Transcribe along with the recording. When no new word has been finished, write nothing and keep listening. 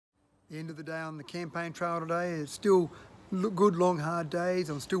The end of the day on the campaign trail today. It's still good, long, hard days.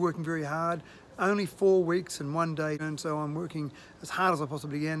 I'm still working very hard. Only 4 weeks and 1 day, and so I'm working as hard as I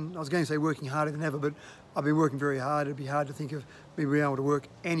possibly can. I was going to say working harder than ever, but I've been working very hard. It'd be hard to think of me being able to work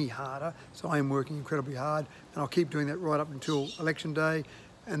any harder, so I am working incredibly hard, and I'll keep doing that right up until election day.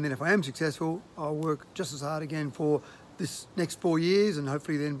 And then if I am successful, I'll work just as hard again for this next 4 years, and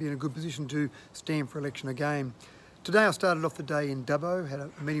hopefully then be in a good position to stand for election again. Today I started off the day in Dubbo, had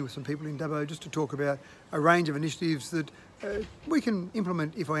a meeting with some people in Dubbo just to talk about a range of initiatives that we can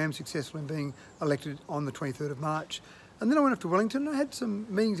implement if I am successful in being elected on the 23rd of March. And then I went up to Wellington. I had some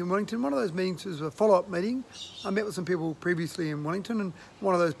meetings in Wellington. One of those meetings was a follow-up meeting. I met with some people previously in Wellington, and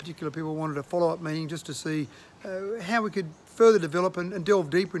one of those particular people wanted a follow-up meeting just to see how we could further develop and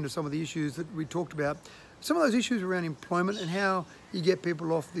delve deeper into some of the issues that we talked about. Some of those issues around employment and how you get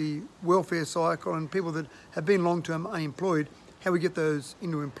people off the welfare cycle, and people that have been long-term unemployed, how we get those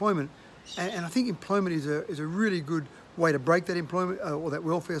into employment. And I think employment is a really good way to break that employment or that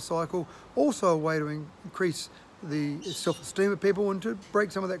welfare cycle. Also a way to increase the self-esteem of people and to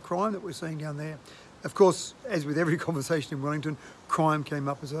break some of that crime that we're seeing down there. Of course, as with every conversation in Wellington, crime came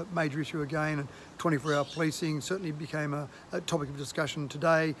up as a major issue again, and 24-hour policing certainly became a topic of discussion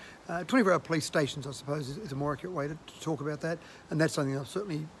today. 24-hour police stations, I suppose, is a more accurate way to talk about that, and that's something I've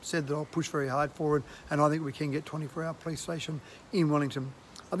certainly said that I'll push very hard for, and I think we can get 24-hour police station in Wellington.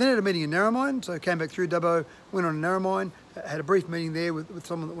 I then had a meeting in Narromine, so I came back through Dubbo, went on to Narromine, had a brief meeting there with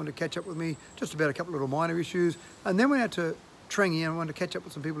someone that wanted to catch up with me, just about a couple of little minor issues, and then went out to Trengi, and I wanted to catch up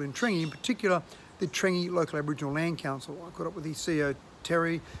with some people in Trengi, in particular the Trengi Local Aboriginal Land Council. I caught up with the CEO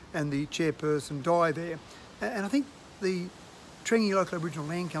Terry and the chairperson Di there, and I think the Trengi Local Aboriginal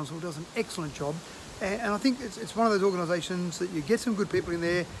Land Council does an excellent job, and I think it's one of those organisations that you get some good people in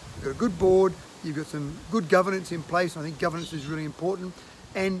there, you've got a good board, you've got some good governance in place, and I think governance is really important,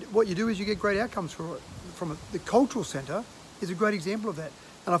 and what you do is you get great outcomes from it. The Cultural Centre is a great example of that,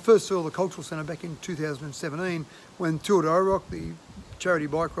 and I first saw the Cultural Centre back in 2017 when Tour de Oroc, the charity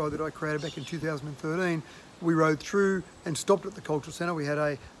bike ride that I created back in 2013, we rode through and stopped at the Cultural Centre. We had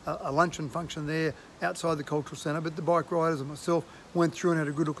a luncheon function there outside the Cultural Centre, but the bike riders and myself went through and had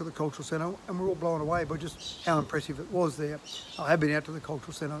a good look at the Cultural Centre, and we were all blown away by just how impressive it was there. I have been out to the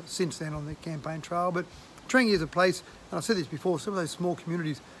Cultural Centre since then on the campaign trail, but Trengi is a place, and I've said this before, some of those small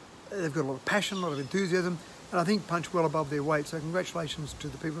communities, they've got a lot of passion, a lot of enthusiasm, and I think punch well above their weight. So congratulations to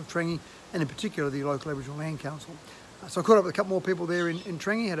the people of Trengi, and in particular the local Aboriginal Land Council. So I caught up with a couple more people there in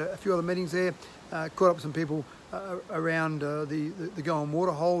Trengi, had a few other meetings there, caught up with some people around the Goan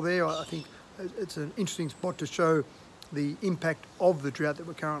water hole there. I think it's an interesting spot to show the impact of the drought that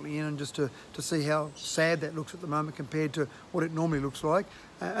we're currently in, and just to see how sad that looks at the moment compared to what it normally looks like.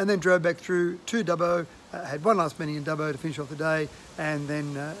 And then drove back through to Dubbo, had one last meeting in Dubbo to finish off the day, and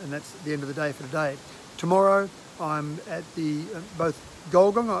then and that's the end of the day for today. Tomorrow I'm at the both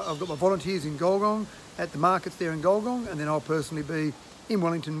Golgong. I've got my volunteers in Golgong, at the markets there in Golgong, and then I'll personally be in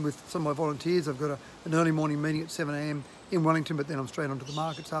Wellington with some of my volunteers. I've got an early morning meeting at 7 AM in Wellington, but then I'm straight onto the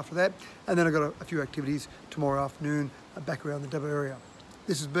markets after that. And then I've got a few activities tomorrow afternoon back around the Dubbo area.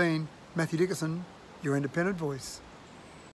 This has been Mathew Dickerson, your independent voice.